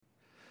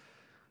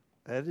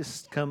I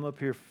just come up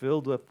here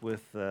filled up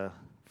with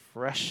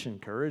fresh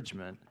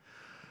encouragement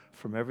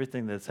from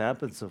everything that's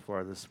happened so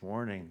far this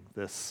morning.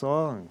 The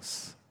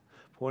songs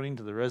pointing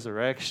to the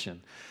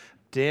resurrection.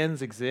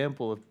 Dan's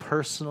example of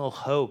personal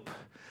hope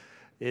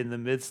in the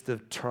midst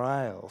of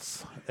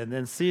trials. And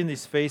then seeing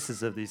these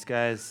faces of these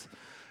guys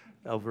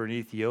over in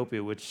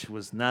Ethiopia, which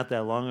was not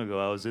that long ago.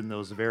 I was in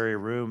those very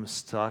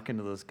rooms talking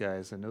to those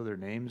guys. I know their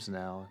names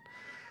now.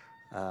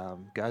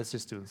 God's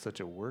just doing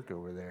such a work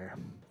over there.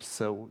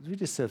 So we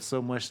just have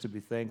so much to be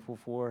thankful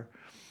for.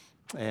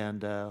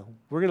 And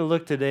we're going to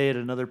look today at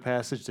another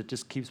passage that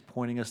just keeps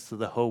pointing us to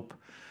the hope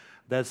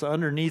that's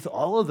underneath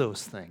all of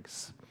those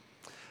things.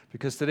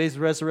 Because today's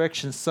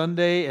Resurrection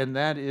Sunday, and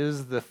that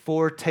is the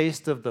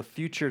foretaste of the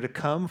future to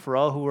come for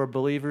all who are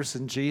believers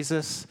in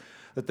Jesus,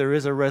 that there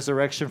is a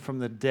resurrection from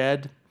the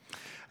dead.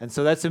 And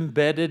so that's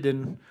embedded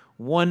in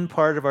one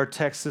part of our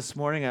text this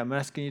morning. I'm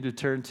asking you to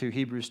turn to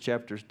Hebrews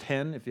chapter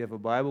 10 if you have a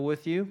Bible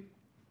with you.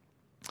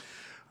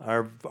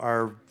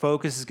 Our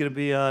focus is going to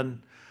be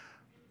on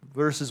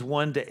verses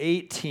 1 to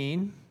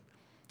 18,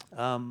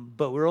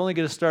 but we're only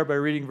going to start by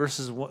reading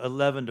verses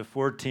 11 to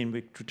 14,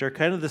 which are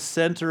kind of the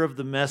center of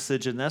the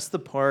message, and that's the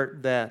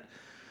part that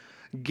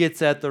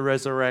gets at the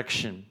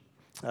resurrection.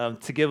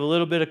 To give a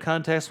little bit of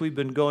context, we've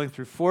been going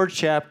through 4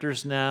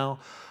 chapters now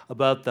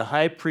about the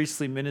high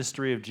priestly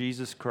ministry of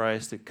Jesus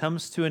Christ. It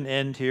comes to an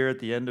end here at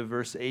the end of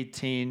verse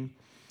 18.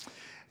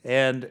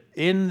 And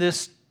in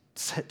this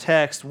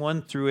text,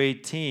 1 through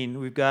 18,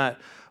 we've got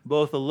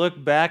both a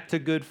look back to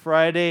Good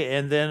Friday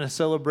and then a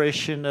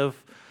celebration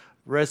of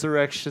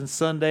Resurrection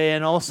Sunday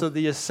and also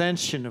the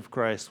ascension of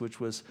Christ, which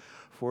was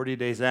 40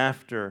 days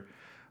after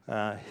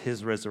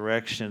his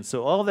resurrection.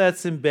 So all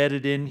that's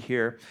embedded in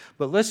here.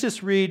 But let's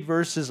just read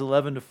verses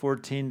 11 to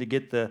 14 to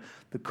get the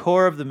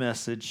core of the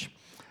message,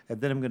 and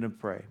then I'm going to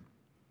pray.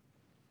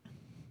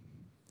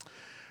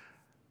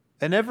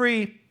 And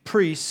every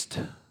priest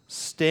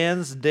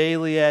stands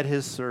daily at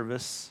his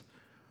service,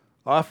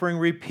 offering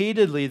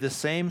repeatedly the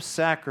same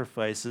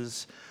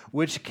sacrifices,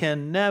 which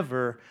can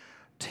never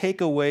take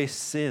away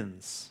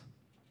sins.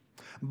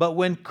 But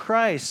when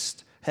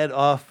Christ had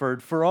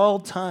offered for all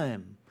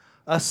time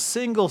a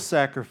single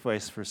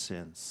sacrifice for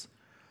sins,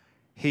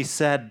 he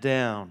sat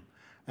down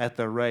at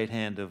the right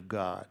hand of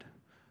God,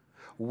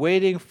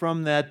 waiting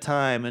from that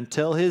time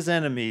until his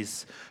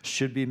enemies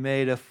should be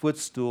made a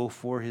footstool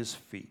for his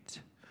feet.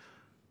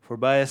 For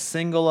by a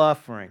single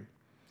offering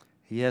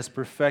he has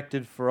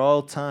perfected for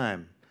all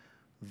time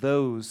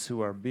those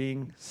who are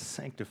being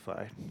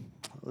sanctified.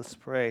 Let's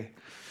pray.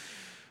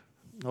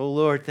 Oh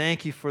Lord,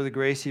 thank you for the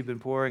grace you've been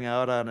pouring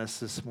out on us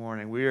this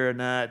morning. We are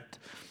not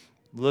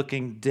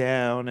looking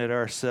down at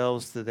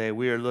ourselves today.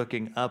 We are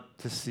looking up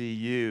to see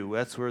you.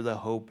 That's where the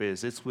hope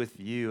is. It's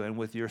with you and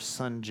with your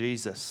Son,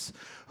 Jesus,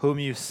 whom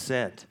you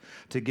sent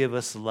to give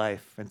us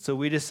life. And so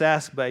we just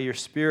ask by your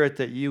Spirit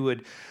that you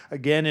would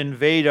again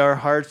invade our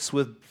hearts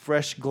with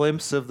fresh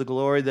glimpse of the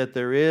glory that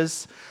there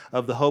is,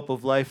 of the hope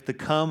of life to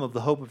come, of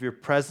the hope of your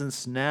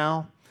presence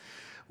now.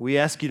 We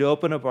ask you to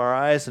open up our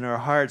eyes and our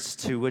hearts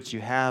to what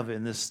you have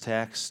in this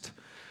text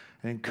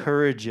and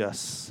encourage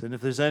us. And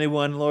if there's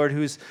anyone, Lord,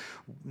 who's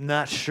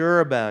not sure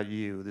about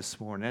you this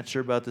morning, not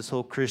sure about this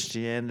whole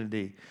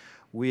Christianity,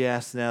 we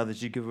ask now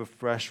that you give a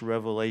fresh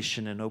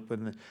revelation and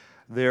open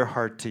their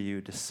heart to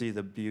you to see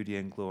the beauty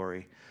and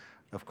glory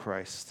of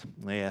Christ.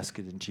 I ask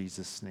it in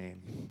Jesus'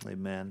 name.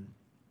 Amen.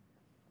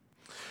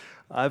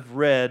 I've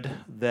read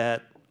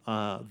that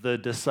the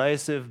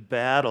decisive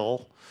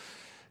battle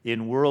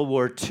in World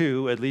War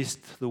II, at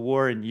least the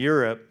war in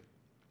Europe,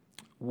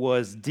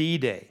 was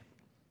D-Day.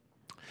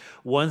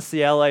 Once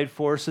the Allied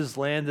forces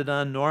landed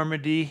on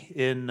Normandy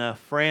in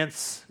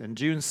France on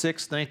June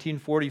 6,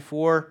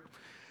 1944,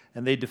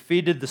 and they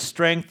defeated the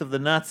strength of the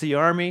Nazi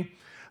army,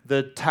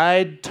 the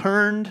tide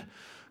turned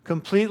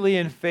completely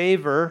in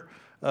favor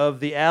of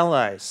the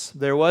Allies.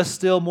 There was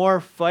still more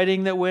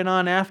fighting that went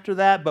on after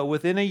that, but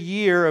within a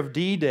year of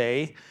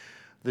D-Day,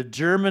 the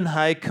German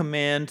High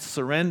Command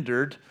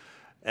surrendered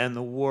and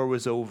the war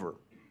was over.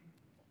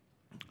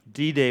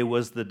 D-Day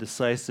was the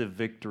decisive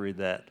victory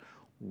that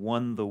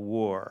won the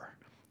war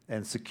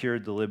and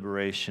secured the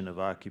liberation of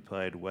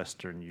occupied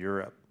Western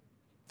Europe.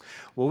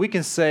 Well, we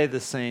can say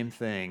the same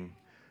thing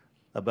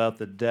about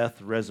the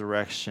death,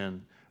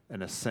 resurrection,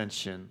 and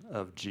ascension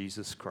of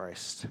Jesus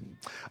Christ.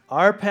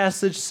 Our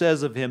passage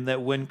says of him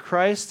that when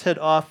Christ had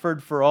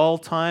offered for all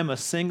time a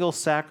single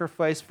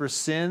sacrifice for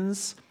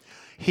sins,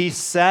 he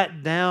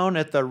sat down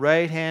at the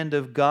right hand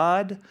of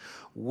God,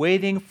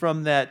 waiting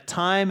from that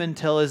time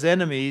until his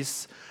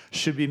enemies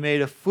should be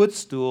made a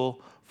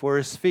footstool for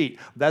his feet.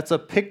 That's a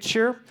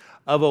picture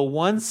of a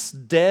once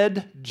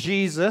dead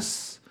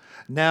Jesus,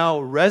 now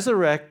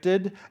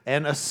resurrected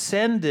and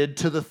ascended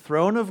to the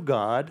throne of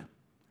God,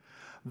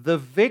 the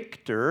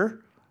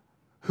victor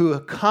who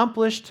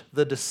accomplished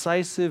the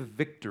decisive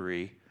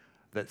victory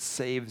that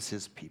saves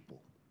his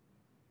people.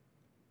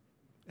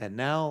 And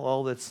now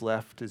all that's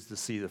left is to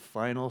see the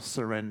final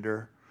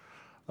surrender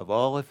of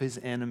all of his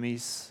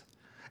enemies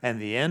and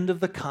the end of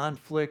the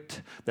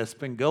conflict that's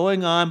been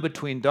going on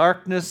between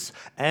darkness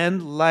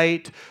and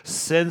light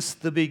since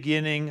the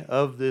beginning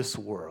of this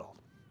world.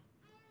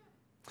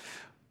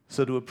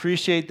 So to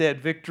appreciate that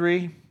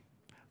victory,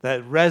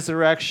 that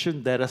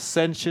resurrection, that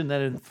ascension,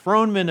 that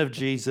enthronement of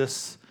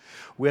Jesus,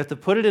 we have to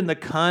put it in the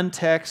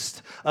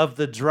context of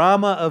the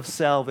drama of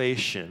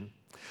salvation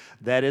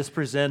that is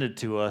presented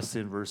to us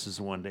in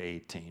verses 1 to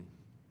 18.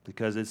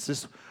 Because it's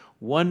just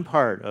one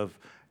part of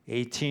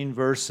 18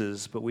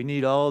 verses, but we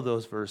need all of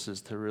those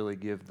verses to really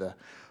give the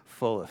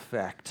full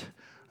effect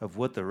of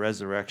what the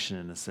resurrection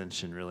and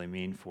ascension really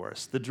mean for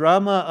us. The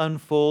drama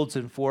unfolds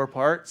in 4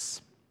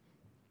 parts,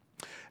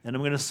 and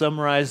I'm going to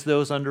summarize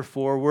those under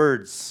 4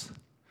 words: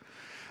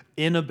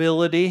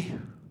 inability,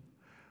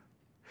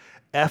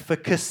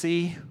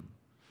 efficacy,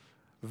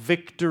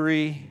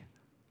 victory,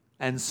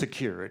 and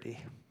security.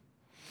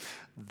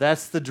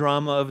 That's the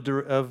drama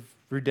of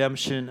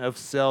redemption, of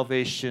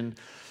salvation,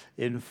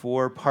 in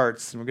 4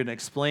 parts. And we're going to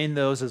explain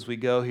those as we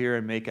go here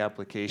and make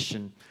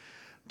application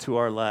to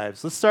our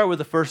lives. Let's start with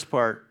the first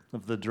part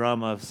of the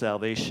drama of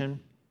salvation: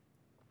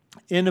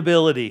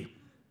 inability.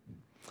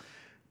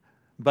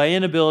 By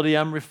inability,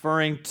 I'm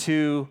referring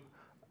to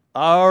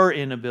our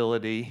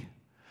inability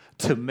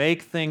to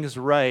make things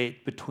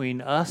right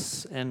between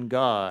us and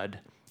God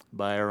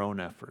by our own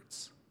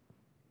efforts.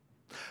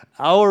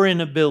 Our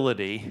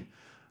inability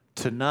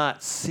to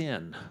not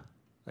sin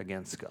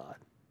against God.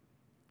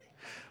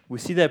 We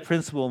see that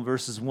principle in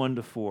verses 1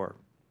 to 4.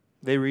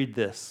 They read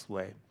this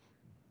way: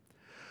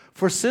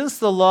 For since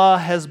the law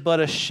has but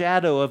a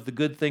shadow of the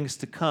good things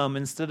to come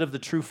instead of the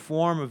true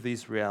form of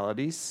these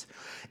realities,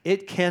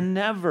 it can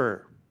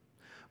never,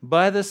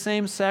 by the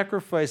same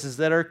sacrifices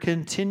that are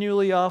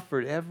continually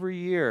offered every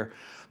year,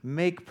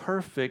 make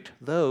perfect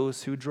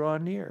those who draw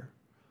near.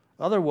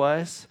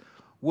 Otherwise,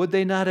 would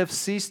they not have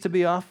ceased to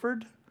be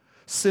offered?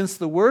 Since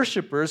the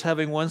worshipers,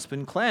 having once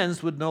been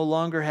cleansed, would no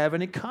longer have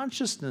any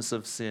consciousness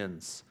of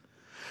sins.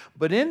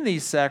 But in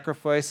these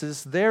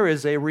sacrifices, there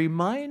is a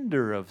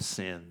reminder of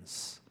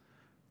sins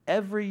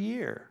every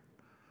year.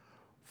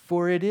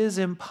 For it is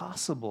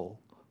impossible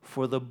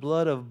for the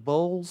blood of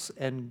bulls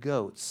and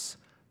goats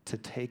to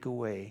take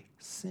away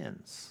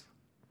sins.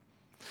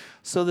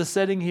 So the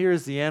setting here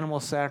is the animal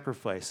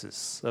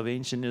sacrifices of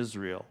ancient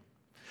Israel.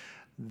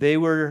 They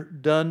were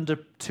done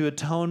to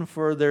atone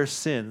for their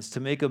sins, to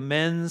make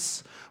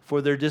amends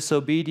for their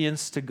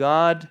disobedience to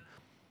God,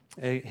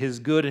 His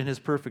good and His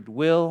perfect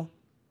will.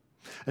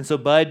 And so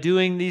by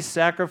doing these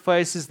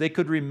sacrifices, they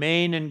could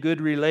remain in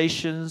good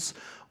relations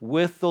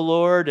with the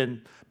Lord.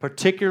 And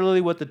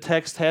particularly what the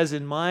text has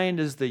in mind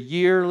is the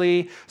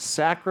yearly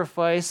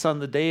sacrifice on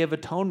the Day of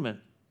Atonement.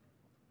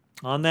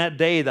 On that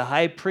day, the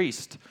high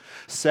priest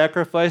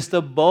sacrificed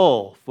a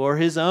bull for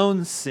his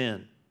own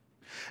sin.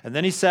 And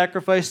then he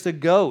sacrificed a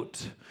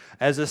goat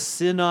as a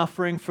sin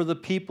offering for the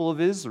people of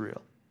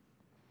Israel.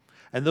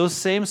 And those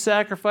same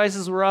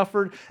sacrifices were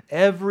offered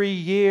every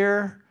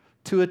year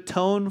to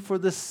atone for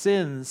the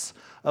sins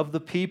of the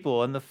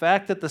people. And the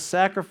fact that the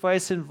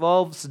sacrifice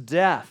involves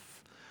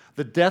death,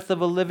 the death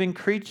of a living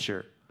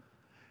creature,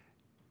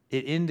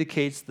 it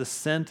indicates the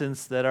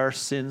sentence that our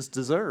sins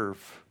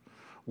deserve,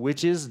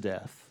 which is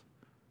death.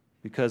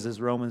 Because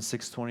as Romans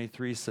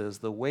 6:23 says,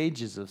 the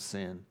wages of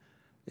sin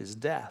is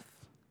death.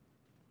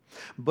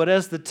 But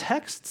as the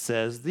text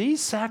says, these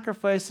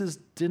sacrifices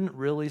didn't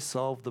really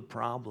solve the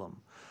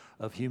problem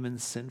of human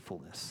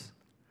sinfulness.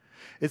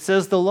 It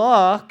says the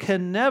law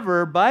can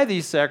never, by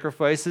these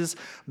sacrifices,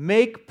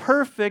 make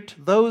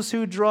perfect those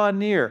who draw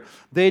near.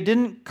 They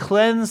didn't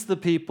cleanse the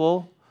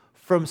people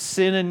from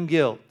sin and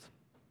guilt.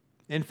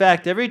 In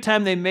fact, every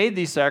time they made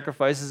these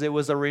sacrifices, it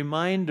was a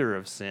reminder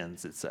of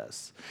sins, it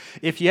says.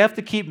 If you have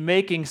to keep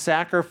making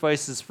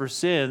sacrifices for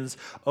sins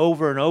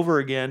over and over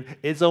again,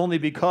 it's only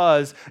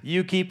because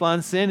you keep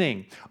on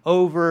sinning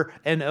over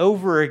and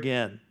over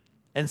again.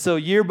 And so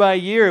year by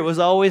year, it was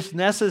always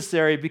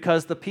necessary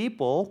because the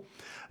people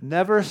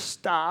never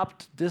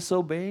stopped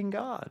disobeying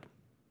God.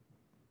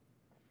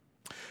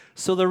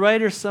 So the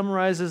writer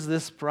summarizes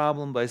this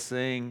problem by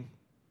saying,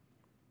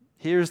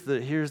 here's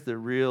the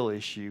real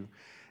issue.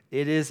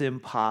 It is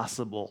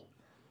impossible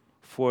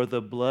for the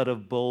blood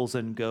of bulls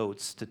and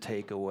goats to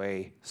take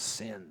away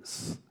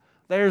sins.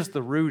 There's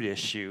the root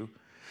issue.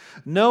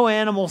 No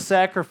animal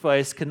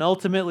sacrifice can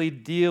ultimately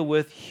deal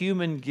with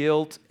human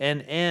guilt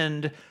and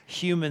end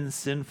human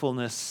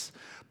sinfulness.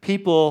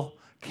 People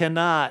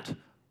cannot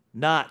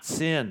not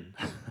sin.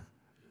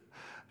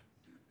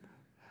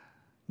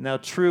 Now,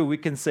 true, we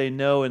can say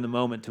no in the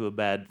moment to a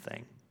bad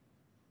thing,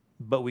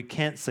 but we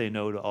can't say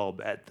no to all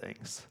bad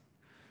things.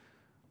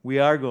 We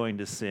are going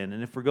to sin,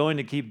 and if we're going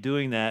to keep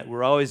doing that,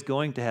 we're always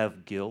going to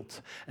have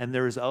guilt, and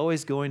there is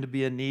always going to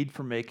be a need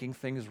for making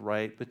things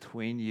right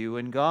between you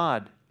and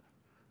God.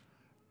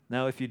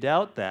 Now, if you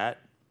doubt that,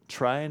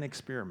 try an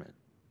experiment.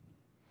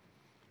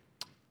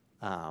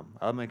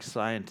 I'm a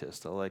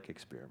scientist. I like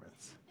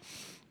experiments.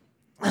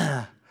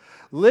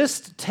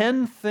 List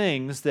 10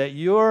 things that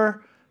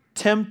you're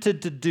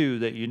tempted to do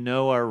that you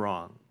know are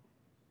wrong.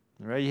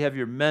 All right? You have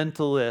your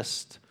mental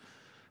list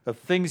of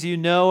things you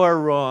know are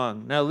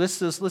wrong. Now, let's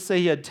say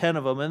you had 10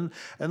 of them,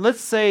 and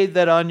let's say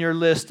that on your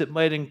list it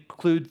might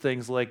include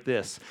things like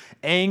this: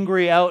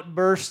 angry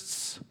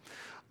outbursts,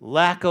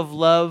 lack of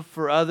love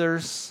for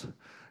others,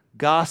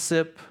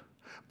 gossip,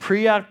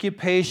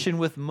 preoccupation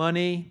with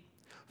money,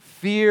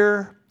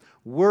 fear,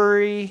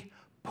 worry,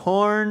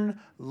 porn,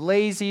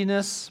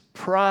 laziness,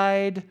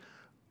 pride,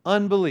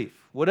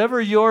 unbelief. Whatever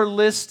your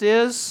list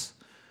is,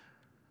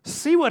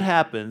 see what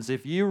happens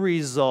if you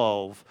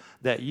resolve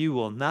that you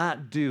will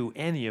not do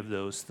any of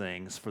those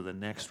things for the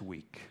next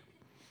week.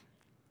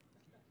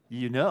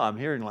 You know, I'm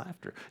hearing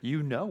laughter.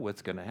 You know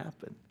what's going to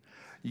happen.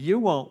 You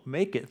won't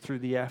make it through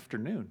the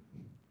afternoon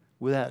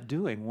without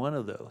doing one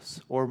of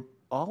those or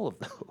all of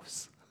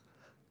those.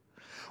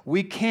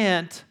 We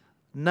can't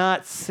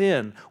not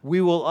sin. We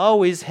will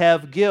always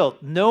have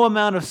guilt. No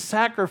amount of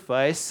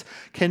sacrifice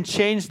can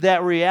change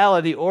that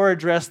reality or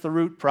address the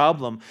root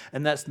problem.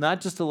 And that's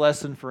not just a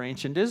lesson for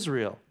ancient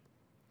Israel.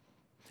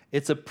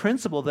 It's a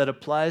principle that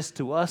applies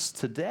to us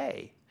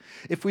today.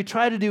 If we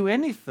try to do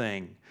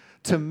anything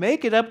to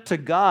make it up to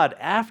God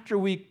after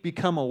we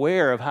become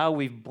aware of how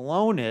we've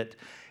blown it,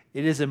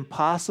 it is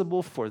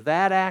impossible for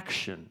that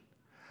action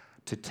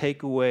to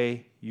take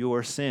away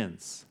your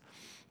sins.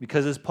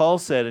 Because as Paul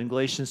said in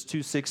Galatians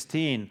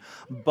 2:16,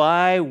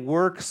 by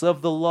works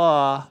of the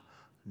law,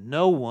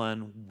 no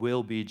one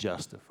will be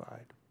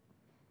justified.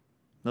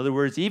 In other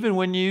words, even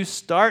when you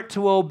start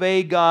to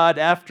obey God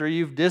after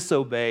you've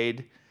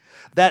disobeyed,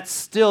 that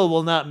still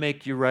will not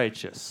make you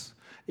righteous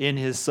in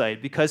His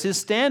sight, because His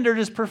standard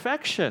is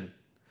perfection.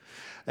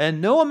 And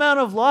no amount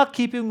of law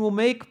keeping will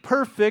make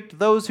perfect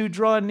those who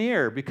draw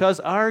near, because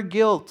our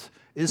guilt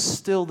is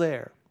still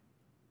there.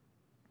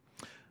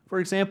 For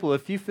example,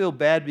 if you feel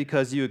bad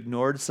because you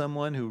ignored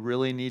someone who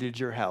really needed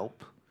your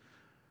help,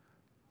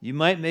 you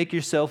might make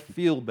yourself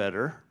feel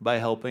better by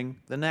helping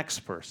the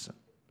next person.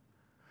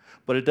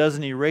 But it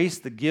doesn't erase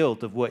the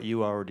guilt of what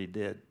you already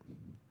did.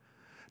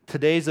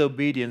 Today's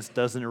obedience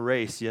doesn't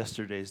erase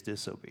yesterday's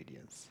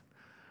disobedience.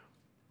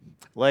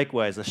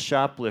 Likewise, a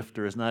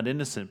shoplifter is not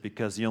innocent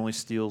because he only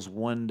steals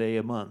 1 day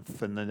a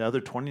month, and the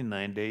other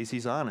 29 days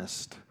he's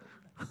honest.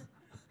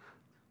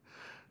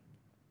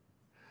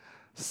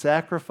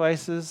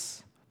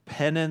 Sacrifices,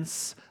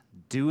 penance,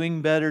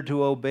 doing better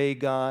to obey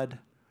God,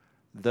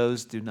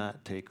 those do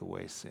not take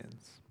away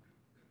sins.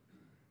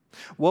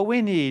 What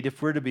we need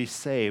if we're to be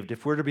saved,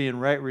 if we're to be in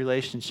right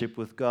relationship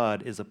with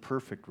God, is a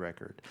perfect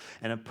record.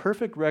 And a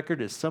perfect record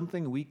is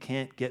something we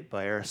can't get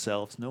by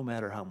ourselves, no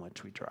matter how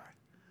much we try.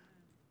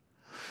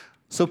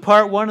 So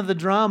part one of the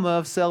drama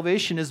of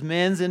salvation is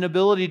man's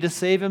inability to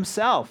save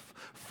himself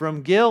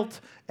from guilt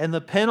and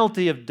the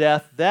penalty of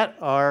death that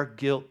our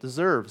guilt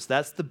deserves.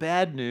 That's the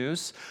bad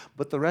news,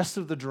 but the rest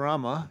of the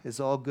drama is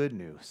all good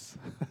news.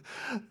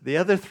 The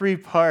other three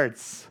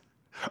parts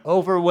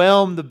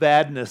overwhelm the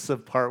badness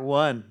of part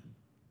one.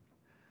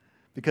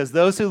 Because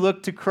those who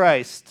look to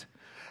Christ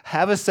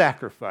have a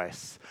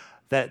sacrifice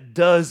that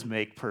does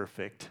make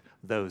perfect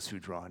those who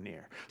draw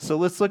near. So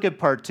let's look at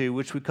part two,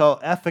 which we call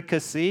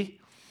efficacy.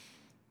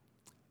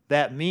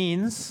 That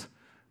means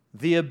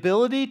the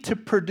ability to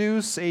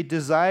produce a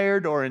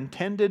desired or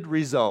intended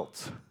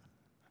result.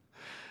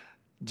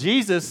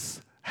 Jesus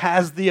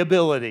has the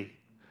ability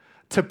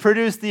to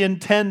produce the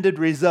intended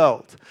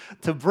result,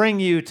 to bring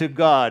you to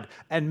God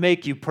and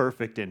make you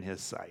perfect in His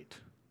sight.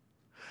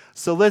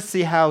 So let's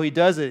see how He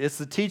does it. It's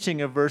the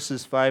teaching of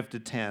verses 5 to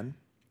 10.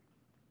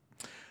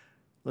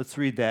 Let's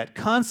read that.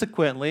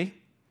 Consequently,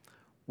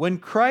 when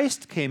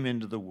Christ came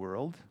into the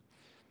world,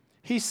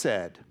 He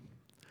said,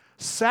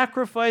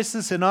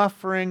 "Sacrifices and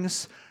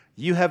offerings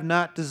you have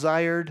not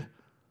desired,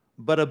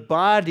 but a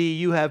body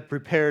you have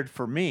prepared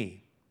for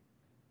me.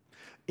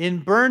 In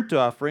burnt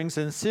offerings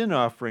and sin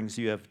offerings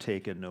you have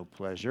taken no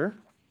pleasure."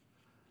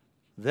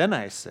 Then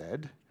I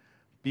said,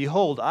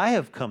 "Behold, I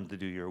have come to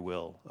do your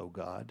will, O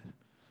God,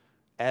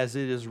 as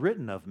it is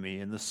written of me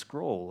in the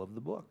scroll of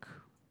the book."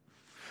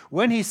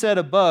 When He said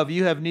above,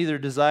 "You have neither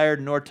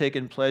desired nor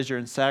taken pleasure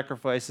in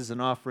sacrifices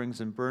and offerings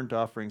and burnt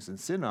offerings and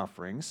sin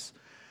offerings,"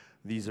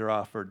 these are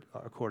offered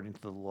according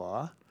to the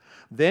law.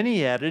 Then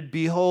He added,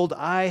 "Behold,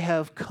 I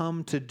have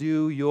come to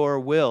do your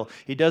will."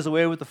 He does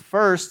away with the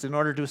first in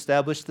order to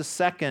establish the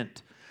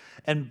second.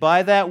 And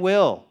by that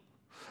will,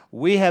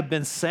 we have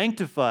been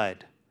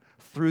sanctified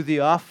through the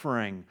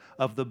offering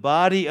of the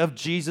body of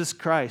Jesus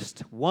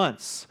Christ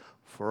once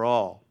for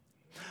all.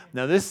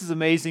 Now, this is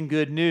amazing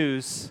good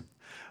news.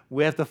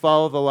 We have to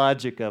follow the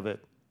logic of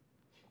it.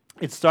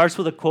 It starts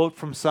with a quote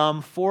from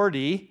Psalm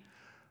 40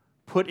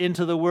 put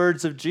into the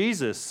words of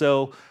Jesus.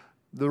 So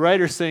the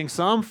writer's saying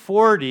Psalm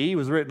 40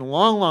 was written a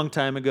long, long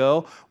time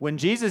ago. When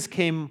Jesus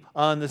came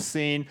on the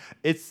scene,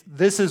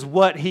 this is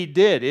what He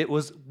did. It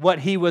was what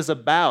He was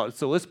about.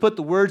 So let's put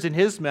the words in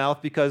His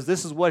mouth, because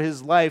this is what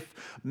His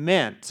life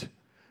meant.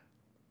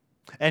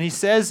 And He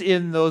says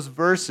in those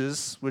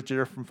verses, which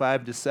are from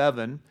 5 to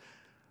 7,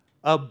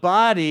 "A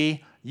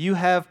body you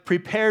have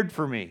prepared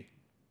for me."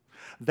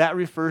 That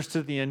refers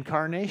to the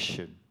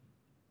incarnation.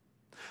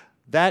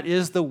 That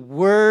is the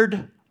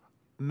Word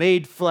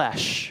made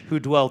flesh who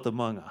dwelt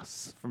among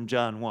us, from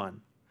John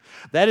 1.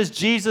 That is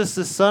Jesus,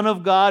 the Son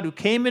of God, who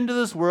came into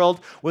this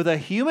world with a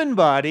human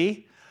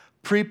body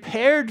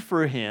prepared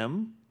for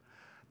him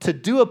to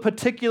do a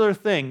particular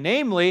thing.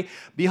 Namely,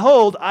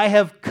 behold, I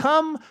have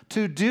come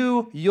to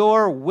do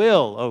your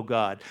will, O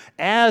God,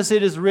 as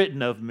it is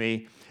written of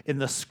me in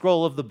the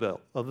scroll of the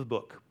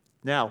book.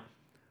 Now,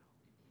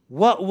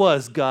 what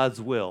was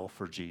God's will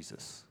for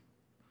Jesus?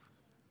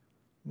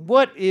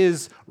 What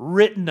is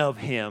written of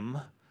him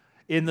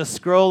in the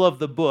scroll of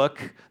the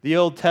book, the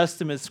Old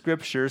Testament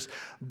scriptures,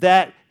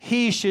 that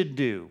he should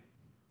do?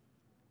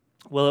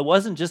 Well, it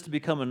wasn't just to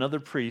become another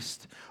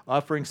priest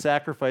offering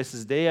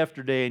sacrifices day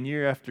after day and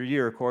year after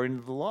year according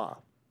to the law.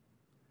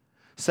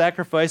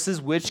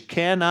 Sacrifices which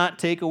cannot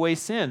take away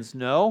sins.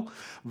 No.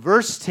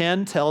 Verse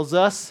 10 tells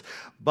us,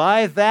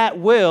 by that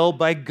will,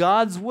 by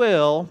God's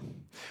will,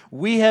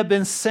 we have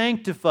been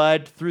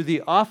sanctified through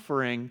the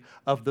offering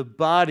of the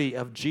body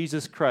of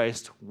Jesus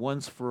Christ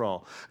once for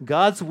all.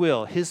 God's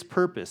will, his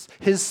purpose,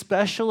 his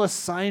special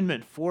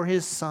assignment for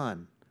his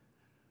Son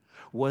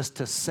was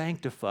to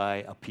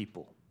sanctify a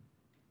people.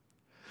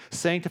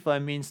 Sanctify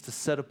means to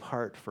set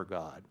apart for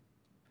God,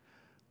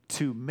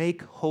 to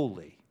make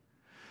holy,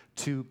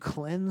 to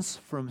cleanse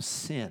from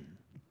sin.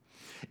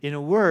 In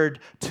a word,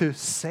 to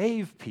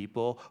save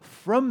people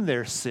from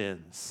their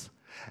sins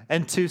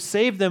and to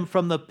save them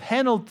from the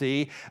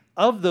penalty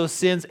of those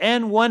sins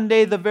and one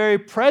day the very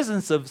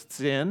presence of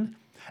sin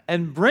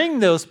and bring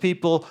those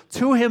people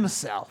to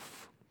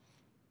himself.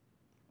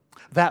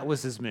 That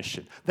was his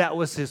mission. That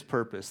was his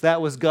purpose. That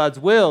was God's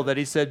will that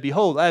he said,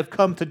 behold, I have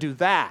come to do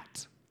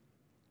that.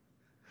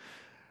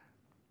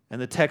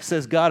 And the text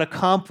says God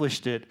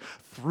accomplished it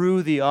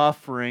through the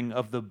offering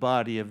of the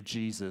body of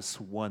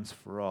Jesus once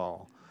for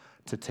all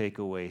to take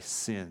away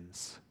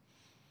sins.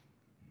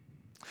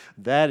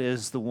 That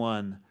is the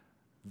one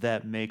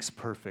that makes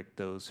perfect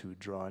those who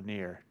draw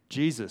near.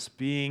 Jesus,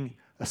 being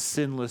a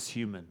sinless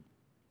human,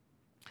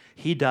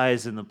 he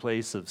dies in the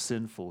place of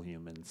sinful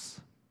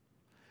humans.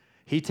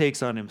 He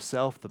takes on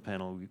himself the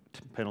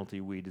penalty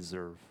we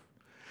deserve.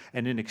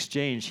 And in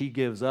exchange, he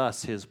gives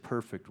us his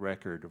perfect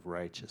record of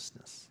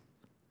righteousness.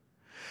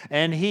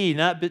 And he,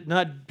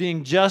 not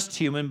being just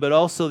human, but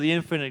also the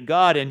infinite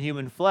God in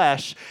human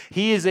flesh,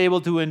 he is able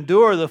to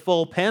endure the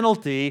full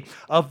penalty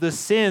of the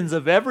sins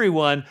of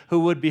everyone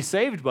who would be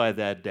saved by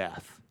that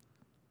death.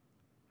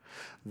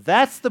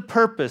 That's the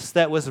purpose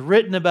that was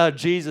written about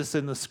Jesus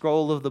in the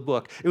scroll of the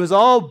book. It was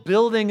all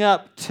building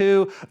up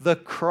to the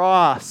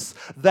cross,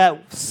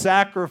 that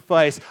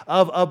sacrifice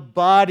of a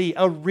body,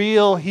 a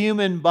real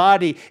human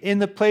body in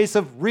the place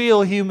of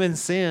real human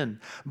sin,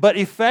 but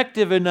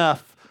effective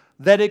enough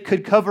that it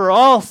could cover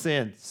all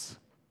sins.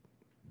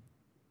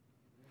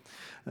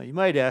 Now you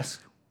might ask,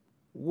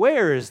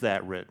 where is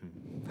that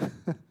written?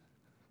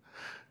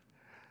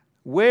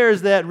 Where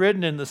is that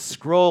written in the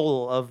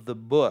scroll of the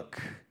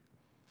book?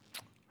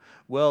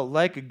 Well,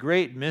 like a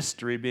great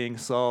mystery being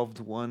solved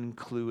one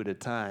clue at a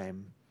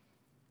time,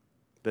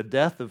 the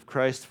death of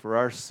Christ for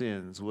our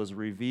sins was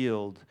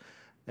revealed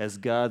as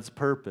God's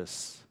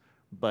purpose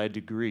by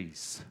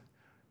degrees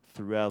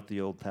throughout the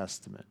Old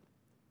Testament.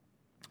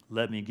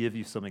 Let me give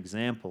you some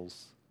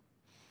examples.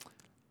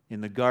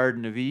 In the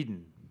Garden of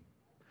Eden,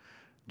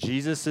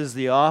 Jesus is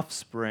the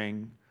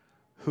offspring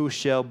who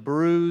shall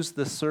bruise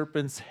the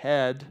serpent's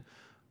head.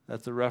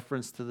 That's a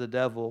reference to the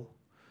devil.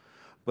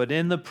 But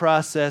in the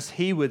process,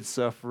 he would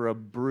suffer a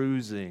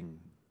bruising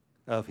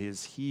of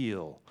his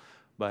heel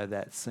by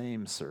that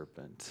same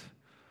serpent.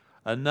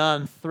 A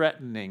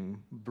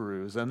non-threatening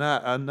bruise,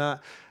 not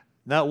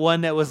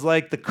one that was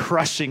like the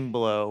crushing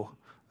blow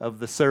of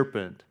the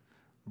serpent,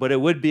 but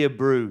it would be a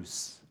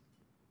bruise.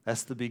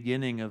 That's the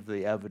beginning of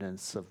the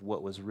evidence of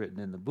what was written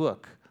in the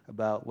book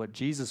about what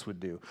Jesus would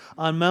do.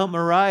 On Mount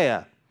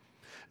Moriah,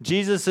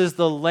 Jesus is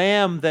the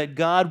lamb that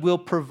God will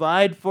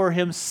provide for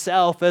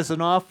himself as an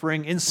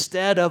offering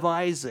instead of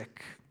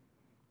Isaac.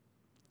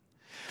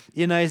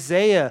 In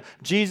Isaiah,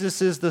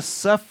 Jesus is the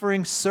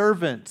suffering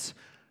servant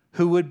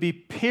who would be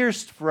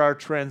pierced for our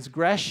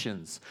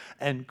transgressions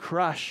and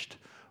crushed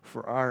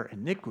for our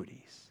iniquities.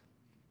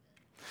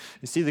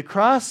 You see, the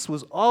cross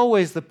was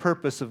always the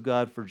purpose of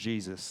God for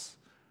Jesus,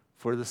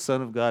 for the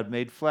Son of God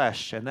made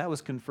flesh, and that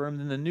was confirmed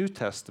in the New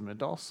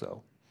Testament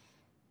also.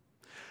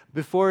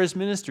 Before his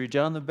ministry,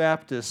 John the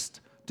Baptist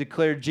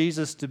declared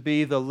Jesus to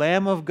be the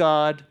Lamb of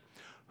God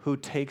who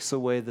takes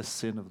away the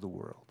sin of the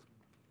world.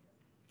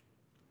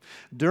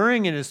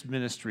 During his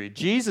ministry,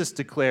 Jesus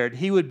declared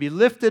he would be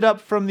lifted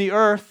up from the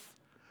earth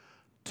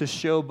to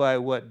show by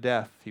what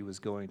death he was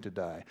going to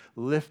die.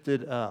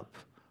 Lifted up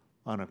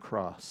on a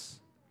cross,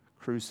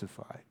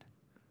 crucified.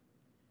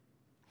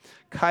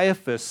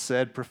 Caiaphas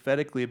said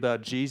prophetically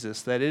about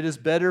Jesus that it is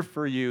better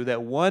for you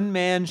that one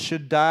man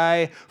should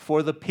die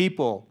for the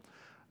people,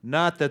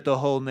 not that the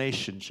whole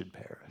nation should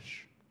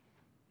perish.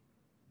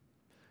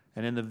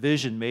 And in the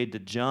vision made to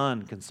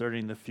John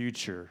concerning the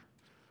future,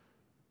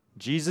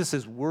 Jesus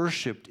is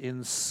worshiped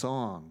in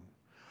song.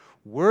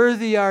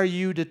 Worthy are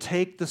you to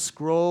take the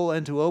scroll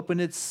and to open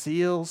its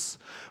seals,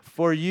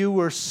 For you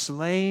were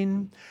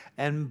slain,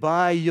 and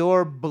by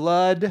your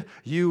blood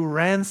you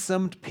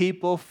ransomed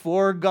people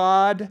for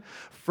God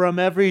from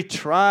every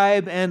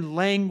tribe and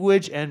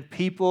language and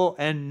people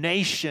and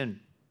nation.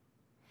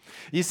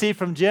 You see,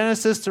 from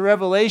Genesis to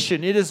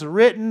Revelation, it is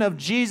written of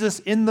Jesus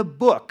in the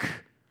book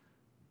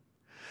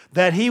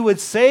that he would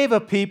save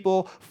a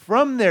people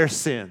from their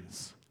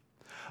sins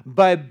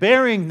by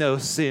bearing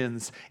those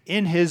sins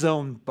in his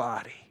own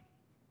body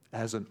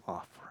as an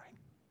offering.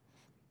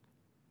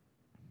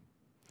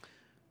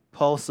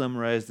 Paul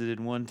summarized it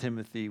in 1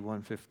 Timothy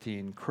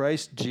 1:15.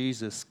 Christ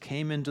Jesus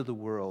came into the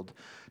world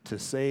to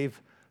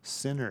save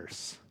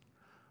sinners,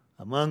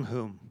 among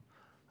whom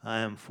I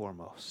am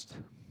foremost.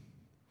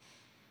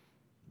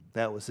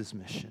 That was his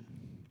mission.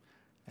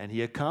 And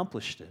he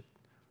accomplished it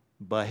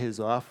by his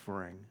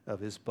offering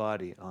of his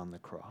body on the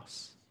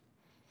cross.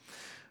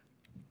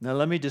 Now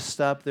let me just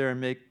stop there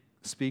and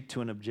speak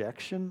to an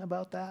objection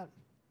about that.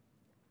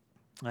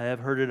 I have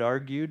heard it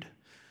argued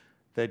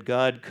that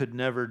God could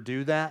never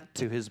do that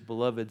to his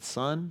beloved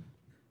Son.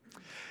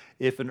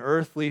 If an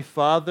earthly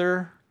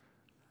father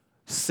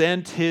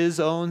sent his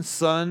own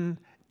son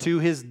to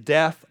his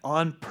death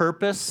on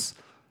purpose,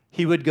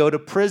 he would go to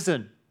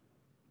prison.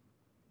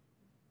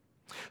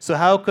 So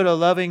how could a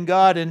loving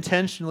God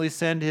intentionally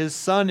send his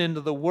Son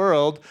into the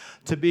world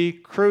to be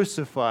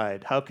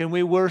crucified? How can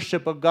we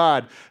worship a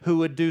God who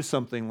would do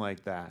something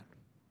like that?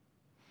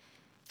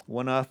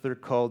 One author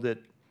called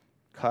it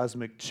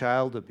cosmic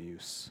child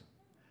abuse.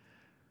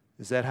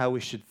 Is that how we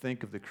should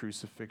think of the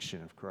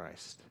crucifixion of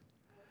Christ?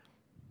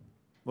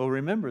 Well,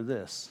 remember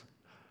this.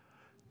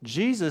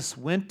 Jesus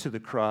went to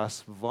the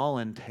cross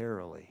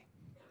voluntarily.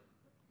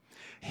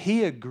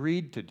 He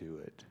agreed to do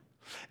it.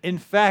 In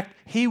fact,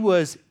 he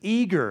was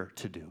eager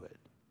to do it.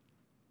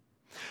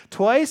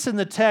 Twice in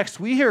the text,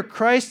 we hear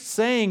Christ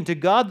saying to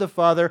God the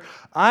Father,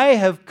 I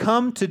have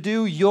come to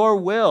do your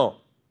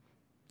will.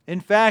 In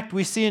fact,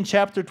 we see in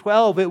chapter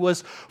 12, it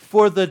was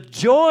for the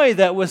joy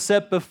that was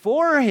set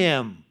before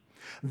him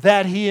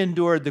that he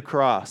endured the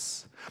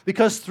cross.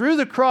 Because through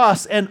the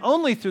cross, and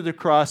only through the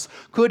cross,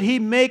 could he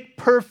make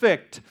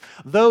perfect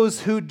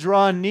those who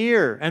draw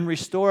near and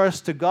restore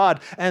us to God.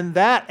 And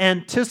that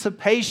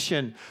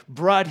anticipation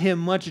brought him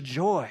much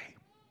joy.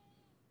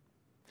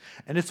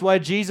 And it's why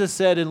Jesus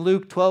said in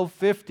Luke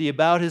 12:50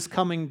 about his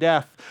coming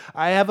death,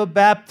 I have a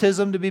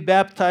baptism to be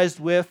baptized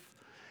with,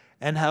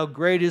 and how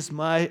great is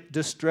my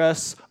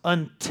distress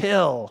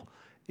until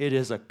it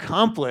is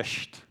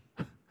accomplished.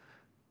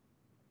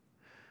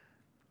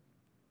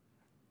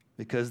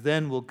 Because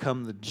then will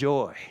come the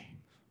joy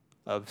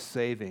of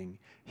saving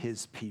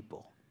his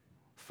people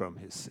from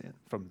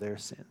their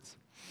sins.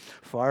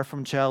 Far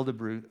from child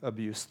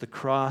abuse, the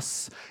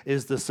cross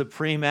is the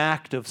supreme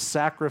act of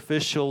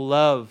sacrificial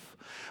love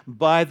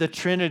by the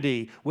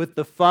Trinity, with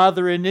the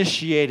Father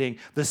initiating,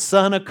 the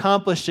Son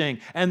accomplishing,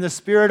 and the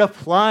Spirit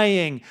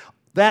applying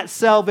that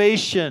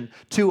salvation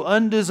to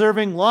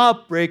undeserving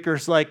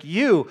lawbreakers like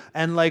you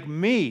and like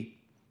me.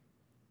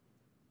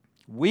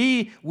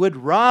 We would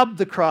rob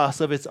the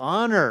cross of its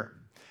honor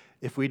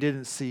if we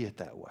didn't see it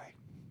that way.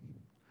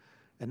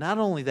 And not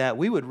only that,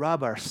 we would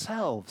rob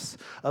ourselves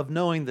of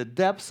knowing the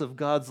depths of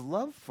God's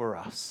love for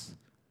us.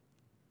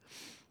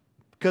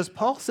 Because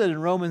Paul said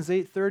in Romans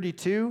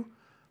 8:32,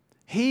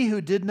 he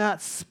who did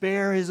not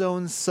spare his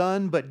own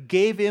son, but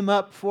gave him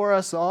up for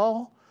us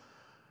all,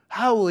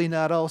 how will he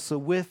not also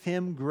with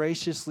him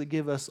graciously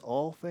give us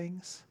all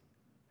things?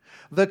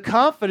 The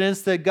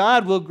confidence that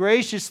God will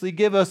graciously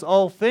give us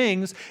all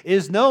things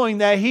is knowing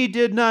that he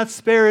did not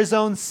spare his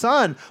own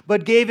son,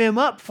 but gave him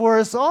up for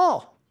us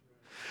all.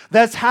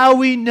 That's how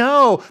we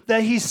know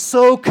that he's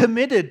so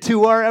committed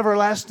to our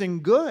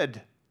everlasting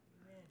good.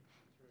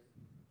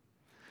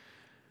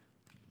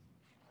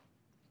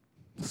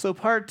 So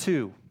part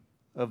 2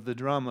 of the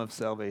drama of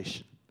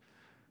salvation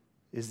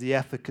is the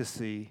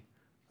efficacy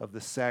of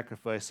the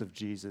sacrifice of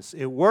Jesus.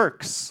 It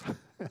works.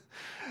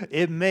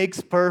 It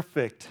makes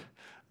perfect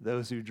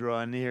those who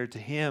draw near to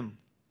him.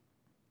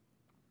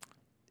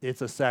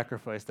 It's a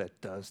sacrifice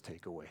that does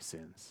take away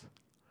sins.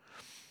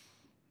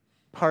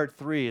 Part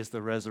 3 is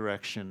the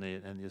resurrection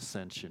and the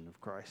ascension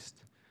of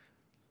Christ.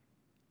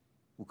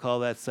 We'll call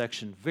that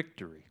section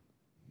victory.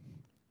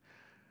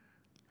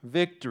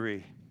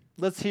 Victory.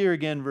 Let's hear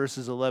again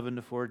verses 11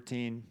 to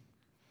 14.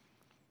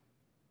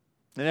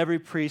 And every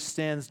priest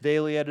stands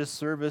daily at his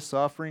service,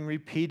 offering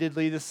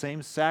repeatedly the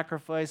same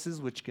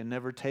sacrifices which can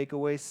never take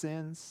away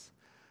sins.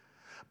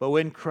 But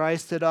when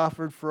Christ had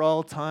offered for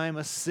all time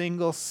a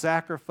single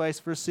sacrifice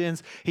for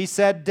sins, he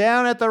sat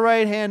down at the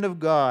right hand of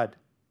God,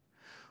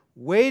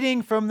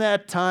 waiting from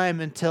that time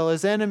until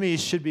his enemies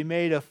should be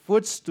made a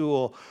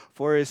footstool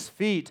for his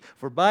feet.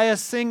 For by a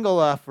single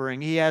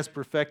offering he has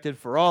perfected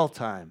for all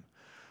time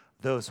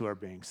those who are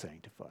being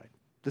sanctified.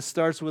 This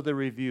starts with a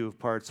review of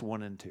parts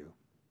 1 and 2.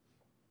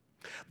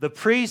 The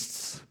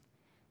priests,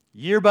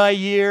 year by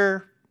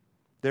year,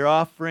 they're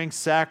offering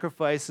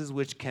sacrifices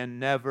which can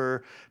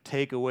never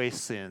take away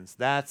sins.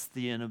 That's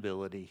the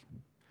inability.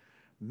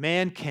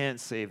 Man can't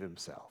save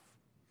himself.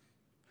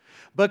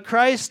 But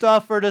Christ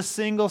offered a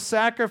single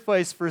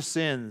sacrifice for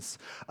sins,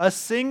 a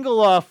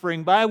single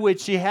offering by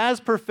which he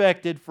has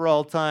perfected for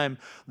all time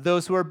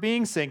those who are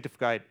being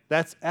sanctified.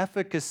 That's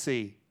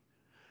efficacy.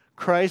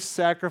 Christ's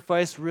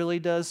sacrifice really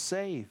does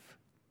save.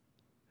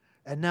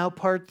 And now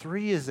part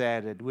 3 is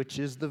added, which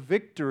is the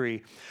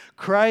victory.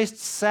 Christ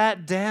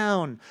sat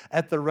down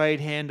at the right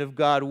hand of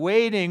God,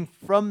 waiting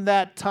from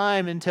that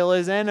time until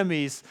his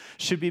enemies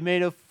should be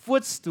made a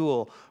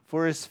footstool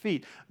for his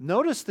feet.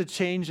 Notice the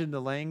change in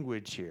the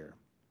language here.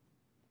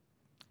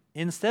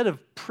 Instead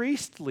of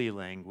priestly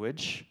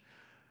language,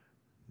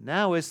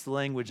 now it's the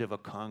language of a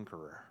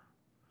conqueror,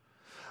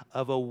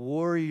 of a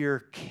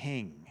warrior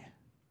king.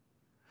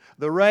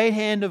 The right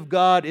hand of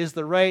God is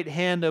the right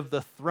hand of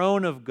the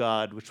throne of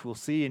God, which we'll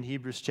see in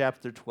Hebrews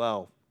chapter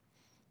 12.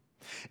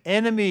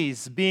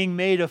 Enemies being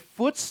made a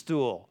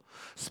footstool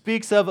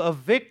speaks of a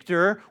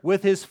victor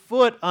with his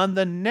foot on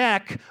the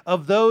neck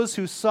of those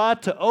who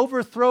sought to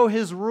overthrow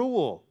his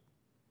rule.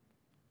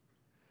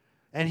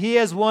 And he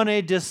has won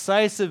a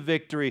decisive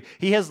victory.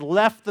 He has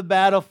left the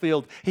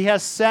battlefield. He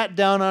has sat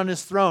down on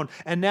his throne.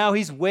 And now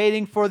he's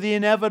waiting for the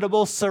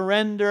inevitable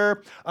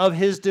surrender of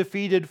his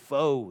defeated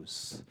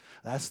foes.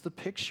 That's the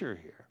picture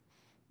here.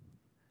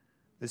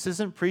 This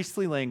isn't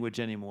priestly language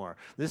anymore.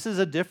 This is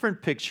a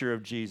different picture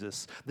of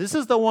Jesus. This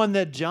is the one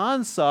that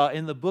John saw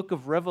in the book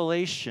of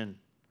Revelation,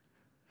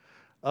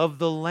 of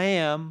the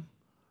Lamb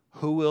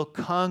who will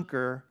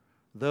conquer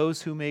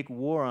those who make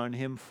war on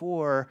him,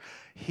 for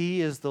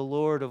he is the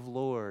Lord of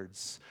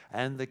lords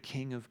and the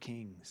King of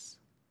kings.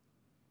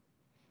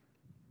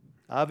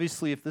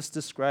 Obviously, if this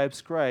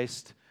describes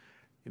Christ,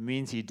 it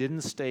means he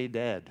didn't stay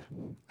dead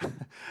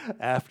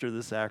after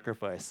the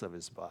sacrifice of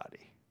his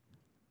body.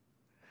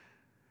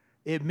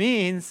 It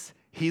means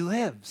he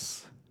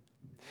lives.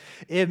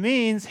 It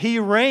means he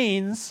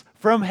reigns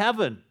from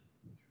heaven.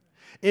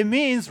 It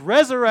means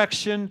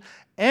resurrection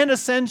and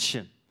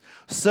ascension.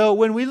 So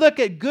when we look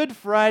at Good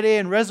Friday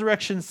and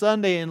Resurrection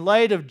Sunday in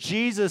light of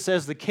Jesus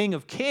as the King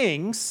of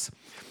Kings,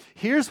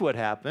 here's what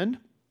happened.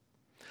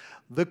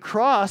 The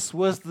cross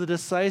was the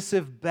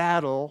decisive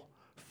battle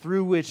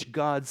through which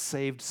God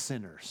saved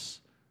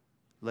sinners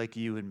like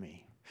you and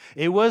me.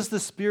 It was the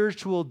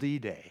spiritual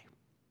D-Day.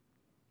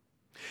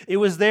 It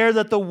was there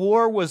that the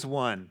war was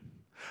won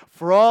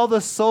for all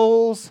the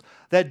souls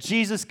that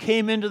Jesus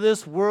came into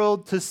this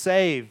world to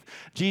save.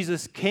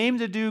 Jesus came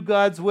to do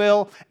God's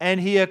will, and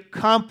he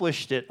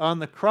accomplished it. On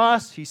the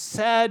cross, he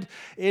said,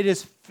 "It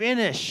is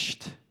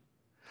finished."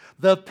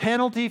 The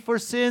penalty for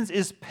sins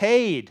is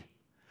paid.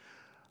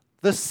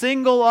 The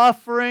single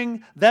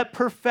offering that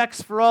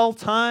perfects for all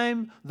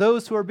time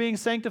those who are being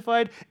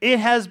sanctified, it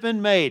has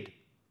been made.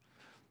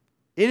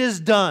 It is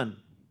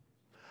done.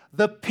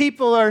 The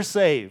people are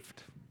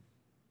saved.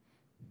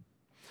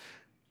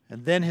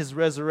 And then his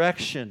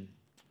resurrection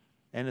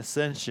and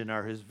ascension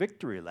are his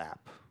victory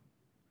lap.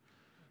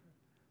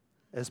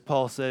 As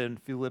Paul said in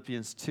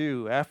Philippians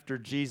 2, after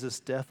Jesus'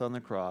 death on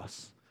the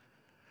cross,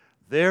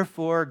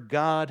 "Therefore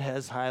God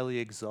has highly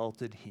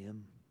exalted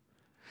him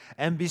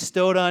and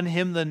bestowed on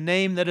him the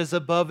name that is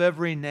above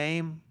every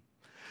name,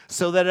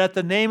 so that at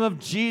the name of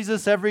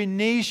Jesus every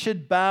knee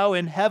should bow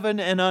in heaven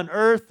and on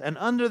earth and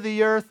under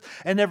the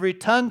earth, and every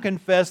tongue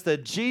confess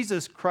that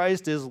Jesus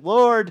Christ is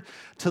Lord,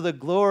 to the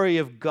glory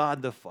of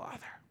God the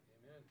Father."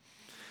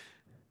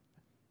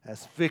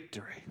 That's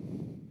victory.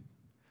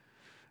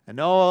 And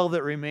all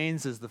that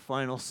remains is the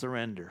final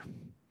surrender,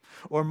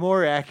 or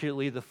more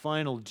accurately, the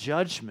final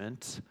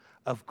judgment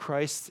of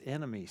Christ's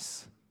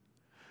enemies.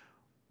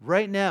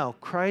 Right now,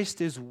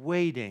 Christ is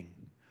waiting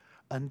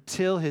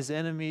until his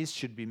enemies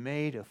should be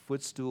made a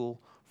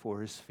footstool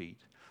for his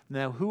feet.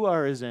 Now, who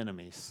are his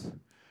enemies?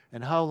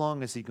 And how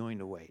long is he going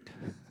to wait?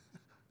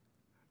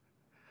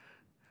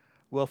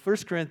 Well,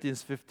 1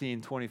 Corinthians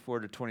 15, 24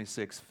 to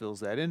 26 fills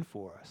that in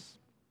for us.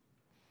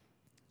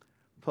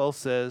 Paul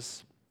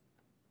says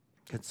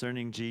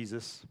concerning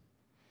Jesus,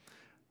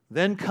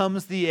 "Then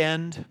comes the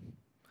end,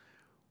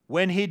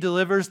 when he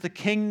delivers the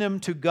kingdom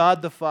to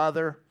God the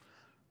Father,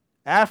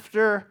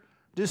 after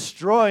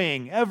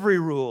destroying every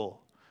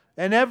rule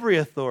and every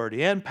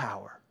authority and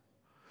power.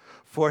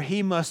 For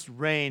he must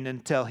reign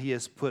until he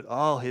has put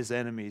all his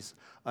enemies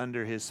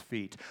under his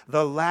feet."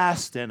 The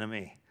last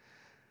enemy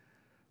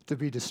to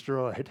be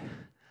destroyed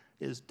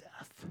is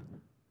death.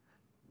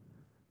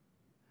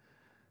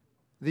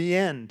 The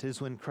end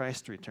is when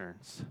Christ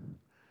returns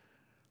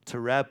to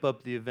wrap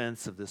up the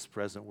events of this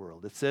present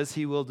world. It says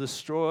he will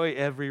destroy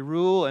every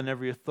rule and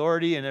every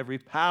authority and every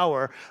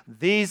power.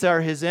 These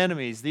are his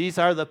enemies. These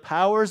are the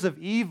powers of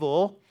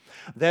evil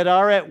that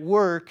are at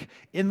work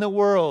in the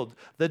world.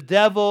 The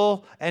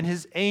devil and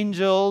his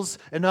angels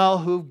and all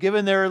who've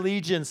given their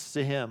allegiance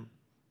to him.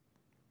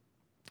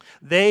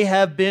 They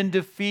have been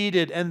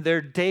defeated and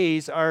their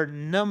days are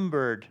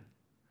numbered.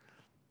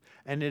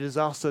 And it is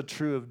also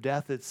true of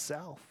death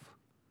itself.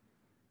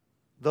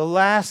 The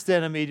last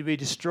enemy to be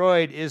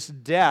destroyed is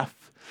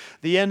death.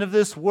 The end of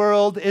this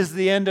world is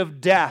the end of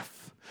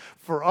death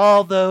for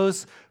all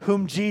those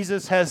whom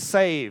Jesus has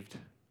saved.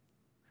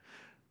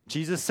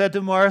 Jesus said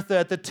to Martha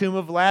at the tomb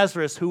of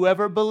Lazarus,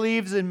 "Whoever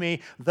believes in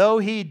me, though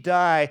he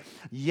die,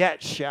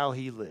 yet shall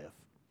he live."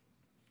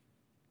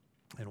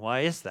 And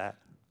why is that?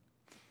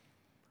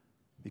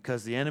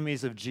 Because the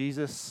enemies of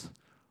Jesus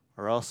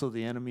are also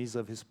the enemies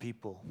of his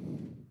people.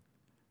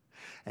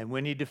 And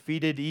when he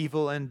defeated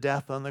evil and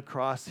death on the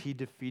cross, he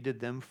defeated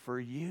them for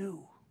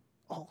you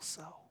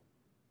also.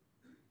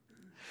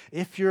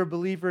 If you're a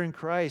believer in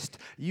Christ,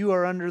 you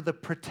are under the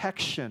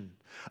protection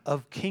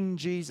of King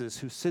Jesus,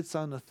 who sits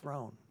on the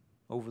throne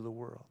over the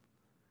world.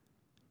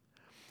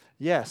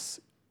 Yes,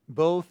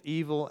 both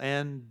evil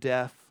and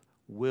death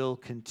will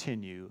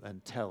continue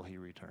until he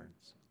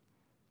returns.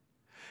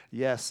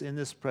 Yes, in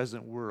this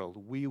present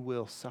world, we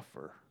will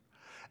suffer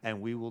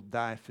and we will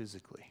die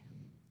physically.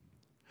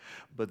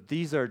 But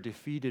these are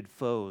defeated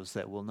foes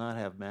that will not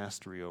have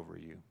mastery over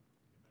you.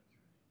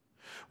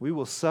 We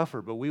will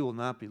suffer, but we will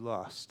not be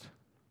lost.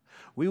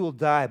 We will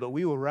die, but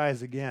we will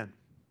rise again.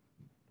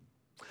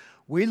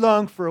 We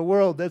long for a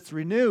world that's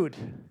renewed,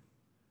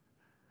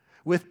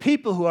 with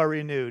people who are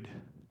renewed,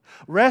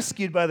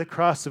 rescued by the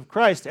cross of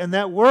Christ. And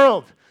that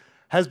world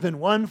has been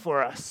won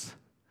for us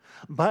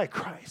by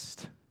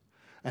Christ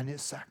and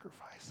his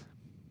sacrifice.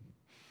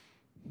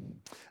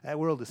 That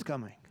world is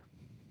coming.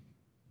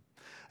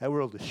 That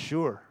world is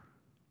sure.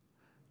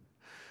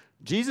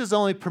 Jesus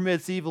only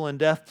permits evil and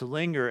death to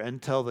linger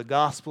until the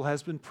gospel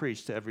has been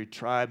preached to every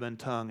tribe and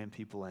tongue and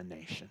people and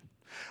nation.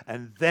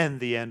 And then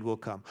the end will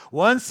come.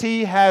 Once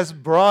he has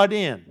brought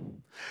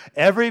in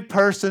every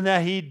person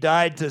that he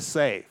died to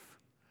save,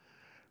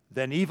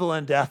 then evil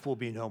and death will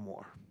be no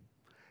more.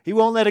 He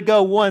won't let it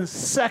go 1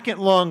 second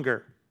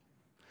longer.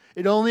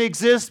 It only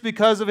exists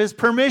because of his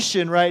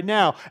permission right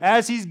now,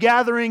 as he's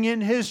gathering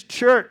in his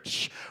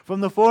church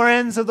from the four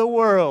ends of the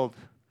world,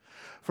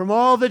 from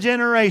all the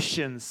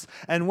generations.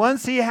 And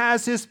once he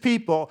has his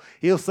people,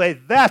 he'll say,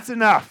 "That's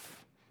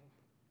enough.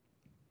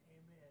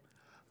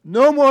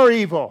 No more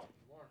evil.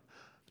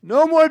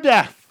 No more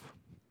death.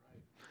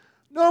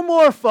 No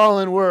more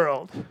fallen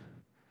world.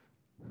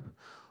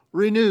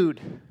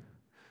 Renewed.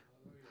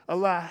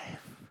 Alive.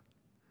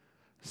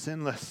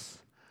 Sinless.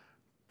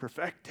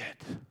 Perfected.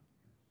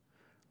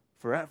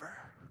 Forever."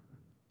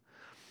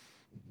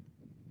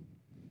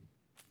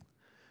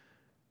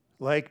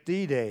 Like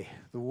D-Day,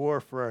 the war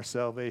for our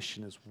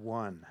salvation is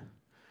won,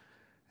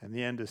 and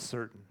the end is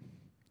certain.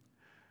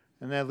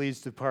 And that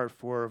leads to part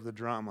 4 of the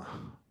drama,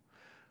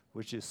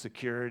 which is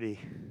security.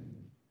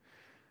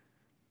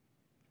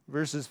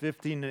 Verses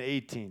 15 and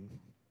 18.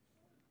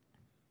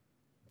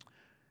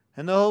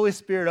 "And the Holy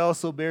Spirit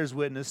also bears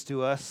witness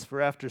to us,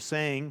 for after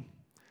saying,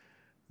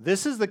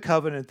 'This is the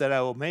covenant that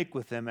I will make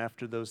with them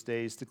after those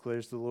days,'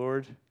 declares the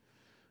Lord.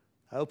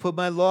 'I will put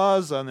my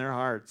laws on their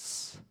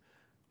hearts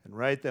and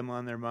write them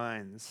on their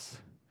minds.'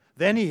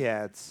 Then he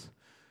adds,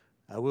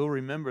 'I will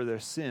remember their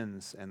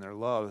sins and their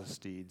lawless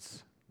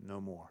deeds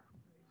no more.'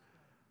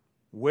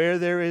 Where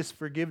there is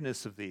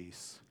forgiveness of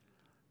these,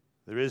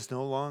 there is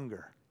no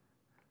longer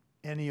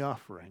any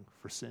offering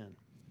for sin."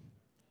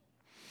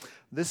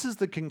 This is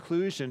the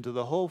conclusion to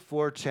the whole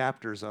 4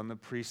 chapters on the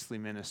priestly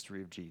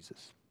ministry of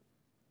Jesus.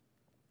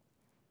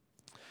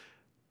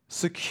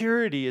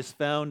 Security is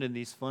found in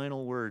these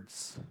final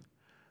words.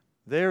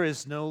 There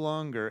is no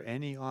longer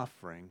any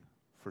offering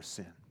for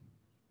sin.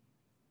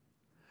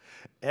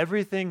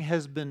 Everything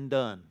has been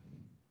done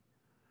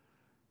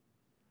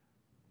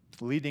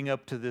leading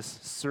up to this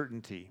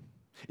certainty.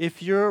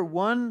 If you're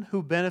one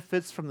who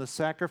benefits from the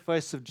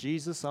sacrifice of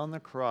Jesus on the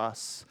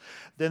cross,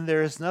 then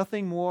there is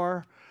nothing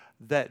more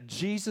that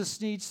Jesus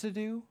needs to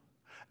do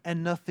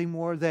and nothing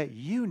more that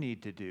you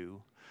need to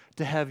do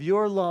to have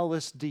your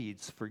lawless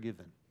deeds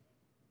forgiven.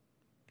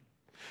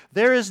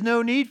 There is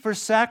no need for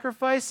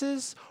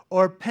sacrifices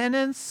or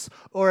penance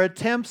or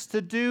attempts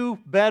to do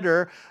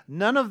better.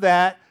 None of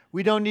that.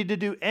 We don't need to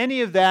do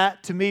any of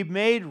that to be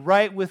made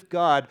right with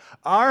God.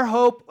 Our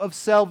hope of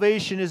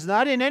salvation is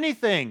not in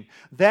anything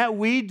that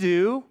we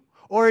do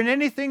or in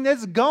anything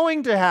that's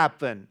going to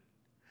happen.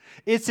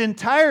 It's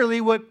entirely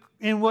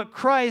in what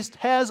Christ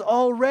has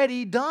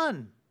already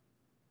done.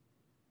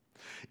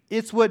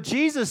 It's what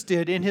Jesus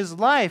did in his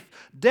life,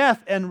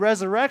 death, and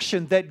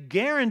resurrection that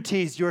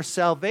guarantees your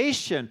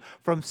salvation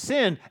from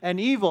sin and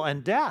evil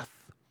and death.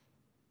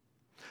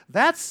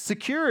 That's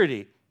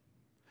security.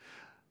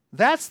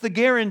 That's the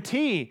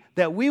guarantee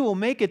that we will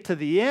make it to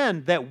the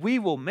end, that we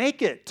will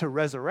make it to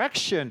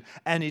resurrection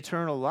and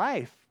eternal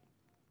life.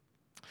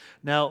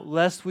 Now,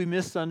 lest we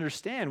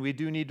misunderstand, we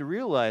do need to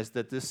realize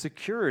that this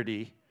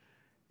security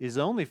is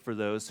only for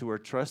those who are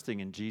trusting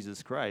in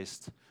Jesus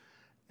Christ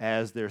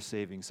as their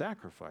saving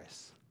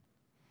sacrifice.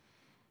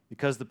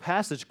 Because the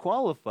passage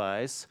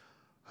qualifies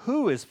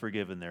who is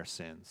forgiven their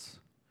sins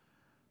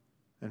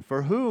and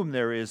for whom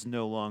there is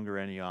no longer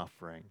any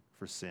offering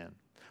for sin.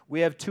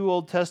 We have 2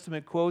 Old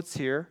Testament quotes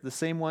here, the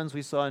same ones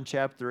we saw in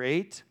chapter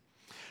 8.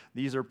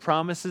 These are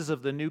promises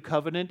of the new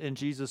covenant in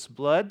Jesus'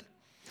 blood.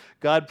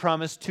 God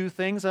promised 2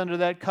 things under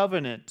that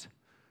covenant.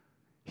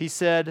 He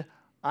said,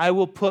 "I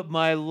will put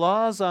my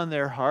laws on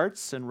their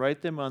hearts and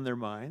write them on their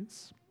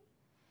minds."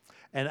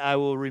 and I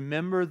will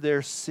remember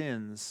their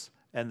sins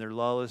and their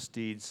lawless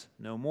deeds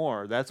no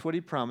more. That's what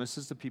he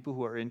promises to people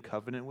who are in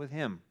covenant with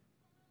him.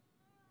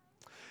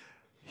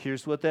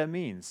 Here's what that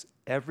means.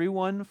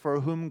 Everyone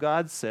for whom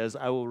God says,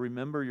 I will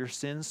remember your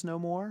sins no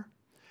more,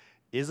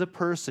 is a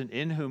person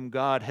in whom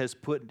God has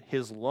put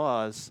his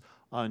laws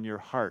on your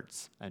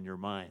hearts and your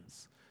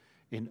minds.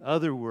 In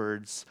other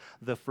words,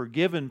 the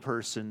forgiven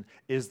person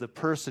is the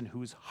person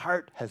whose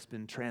heart has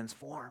been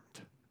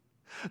transformed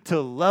to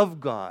love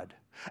God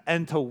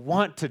and to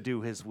want to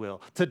do his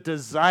will, to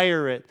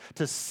desire it,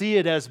 to see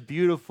it as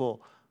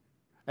beautiful,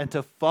 and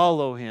to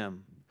follow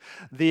him.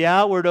 The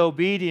outward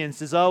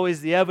obedience is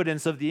always the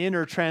evidence of the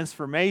inner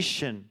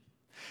transformation.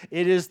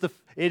 It is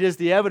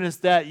the evidence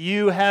that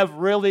you have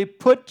really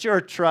put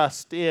your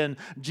trust in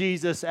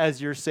Jesus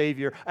as your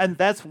Savior. And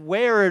that's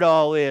where it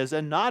all is,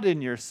 and not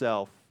in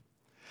yourself.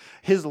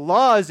 His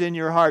law is in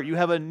your heart. You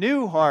have a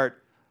new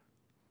heart.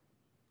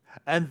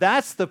 And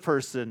that's the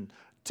person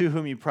to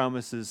whom he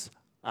promises,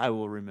 I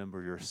will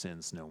remember your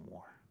sins no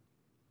more.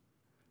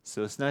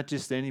 So it's not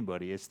just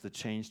anybody, it's the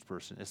changed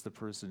person. It's the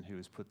person who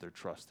has put their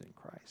trust in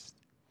Christ.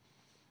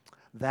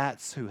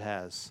 That's who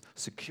has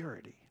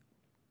security.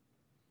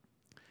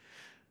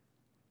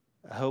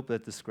 I hope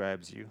that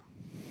describes you.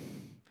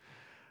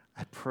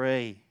 I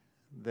pray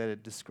that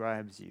it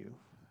describes you,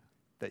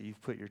 that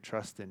you've put your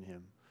trust in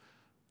him,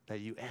 that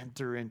you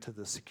enter into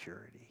the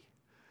security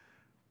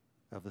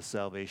of the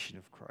salvation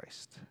of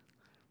Christ.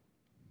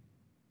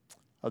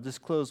 I'll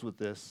just close with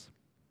this.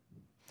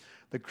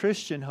 The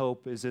Christian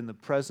hope is in the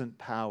present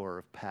power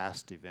of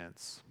past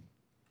events.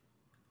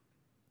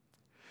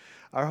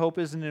 Our hope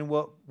isn't in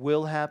what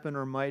will happen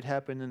or might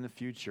happen in the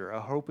future.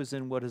 Our hope is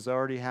in what has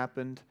already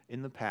happened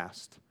in the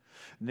past,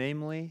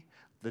 namely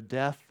the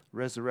death,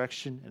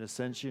 resurrection, and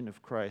ascension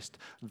of Christ.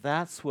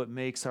 That's what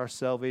makes our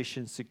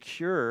salvation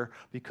secure,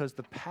 because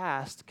the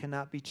past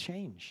cannot be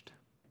changed.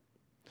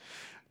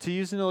 To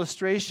use an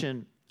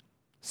illustration,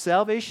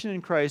 salvation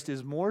in Christ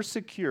is more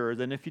secure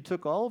than if you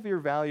took all of your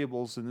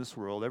valuables in this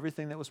world,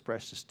 everything that was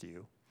precious to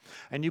you,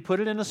 and you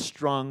put it in a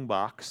strong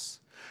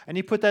box, and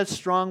you put that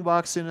strong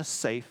box in a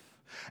safe,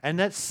 and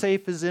that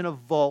safe is in a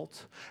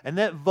vault, and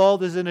that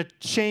vault is in a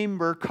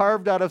chamber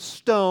carved out of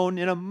stone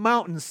in a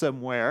mountain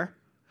somewhere.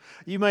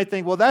 You might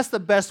think, well, that's the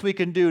best we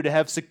can do to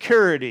have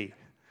security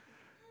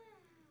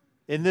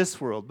in this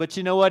world. But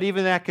you know what?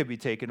 Even that could be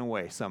taken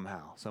away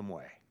somehow, some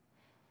way.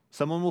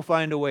 Someone will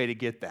find a way to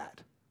get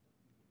that.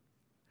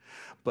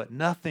 But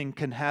nothing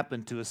can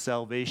happen to a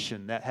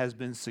salvation that has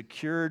been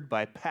secured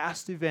by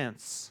past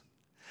events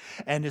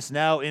and is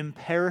now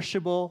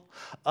imperishable,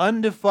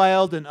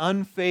 undefiled, and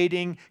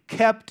unfading,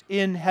 kept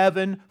in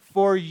heaven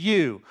for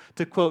you,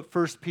 to quote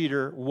 1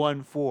 Peter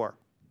 1:4.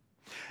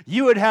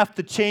 You would have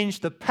to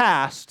change the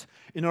past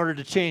in order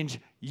to change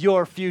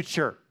your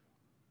future.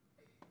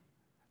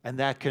 And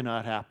that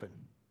cannot happen.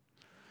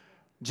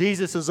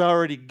 Jesus has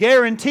already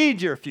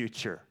guaranteed your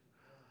future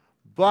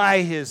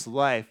by his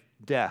life,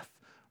 death,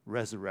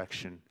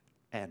 resurrection,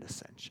 and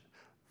ascension.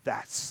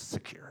 That's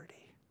security.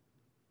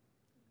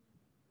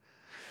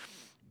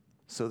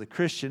 So the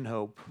Christian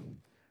hope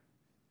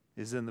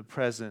is in the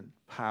present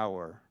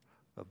power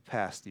of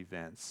past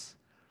events.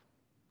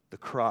 The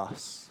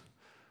cross,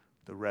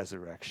 the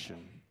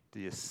resurrection,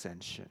 the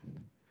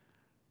ascension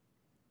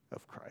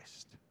of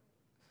Christ.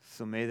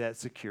 So may that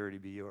security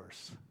be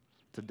yours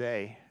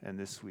today and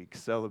this week.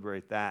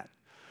 Celebrate that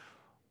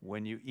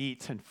when you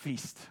eat and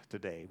feast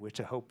today, which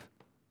I hope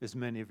is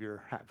many of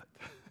your habit.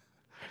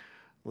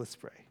 Let's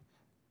pray.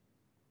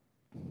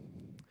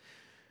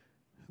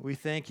 We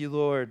thank you,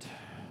 Lord.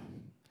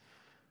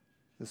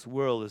 This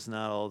world is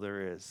not all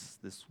there is.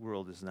 This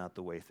world is not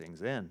the way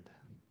things end.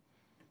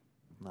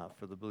 Not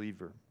for the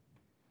believer.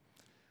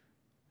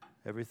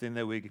 Everything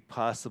that we could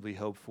possibly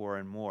hope for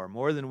and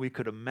more than we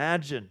could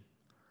imagine,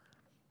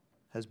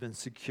 has been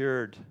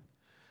secured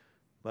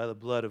by the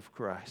blood of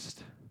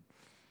Christ.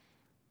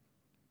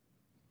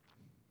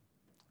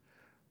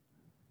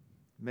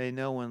 May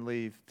no one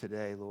leave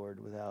today,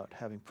 Lord, without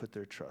having put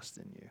their trust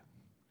in you.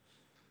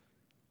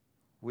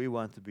 We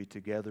want to be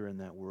together in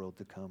that world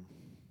to come.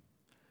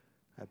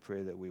 I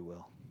pray that we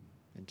will.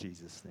 In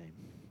Jesus' name,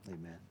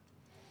 amen.